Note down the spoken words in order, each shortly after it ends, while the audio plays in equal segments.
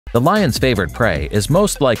The lion's favorite prey is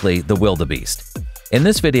most likely the wildebeest. In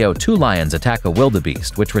this video, two lions attack a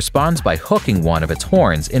wildebeest, which responds by hooking one of its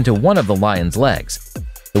horns into one of the lion's legs.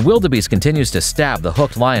 The wildebeest continues to stab the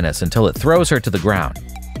hooked lioness until it throws her to the ground.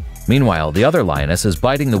 Meanwhile, the other lioness is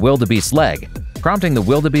biting the wildebeest's leg, prompting the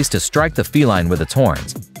wildebeest to strike the feline with its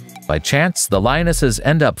horns. By chance, the lionesses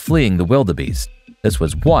end up fleeing the wildebeest. This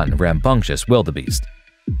was one rambunctious wildebeest.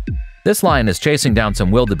 This lion is chasing down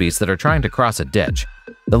some wildebeests that are trying to cross a ditch.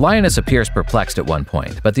 The lioness appears perplexed at one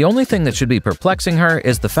point, but the only thing that should be perplexing her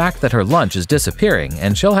is the fact that her lunch is disappearing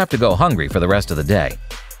and she'll have to go hungry for the rest of the day.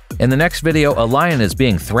 In the next video, a lion is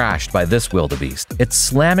being thrashed by this wildebeest. It's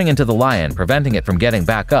slamming into the lion, preventing it from getting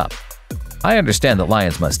back up. I understand that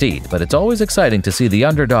lions must eat, but it's always exciting to see the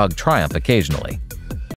underdog triumph occasionally.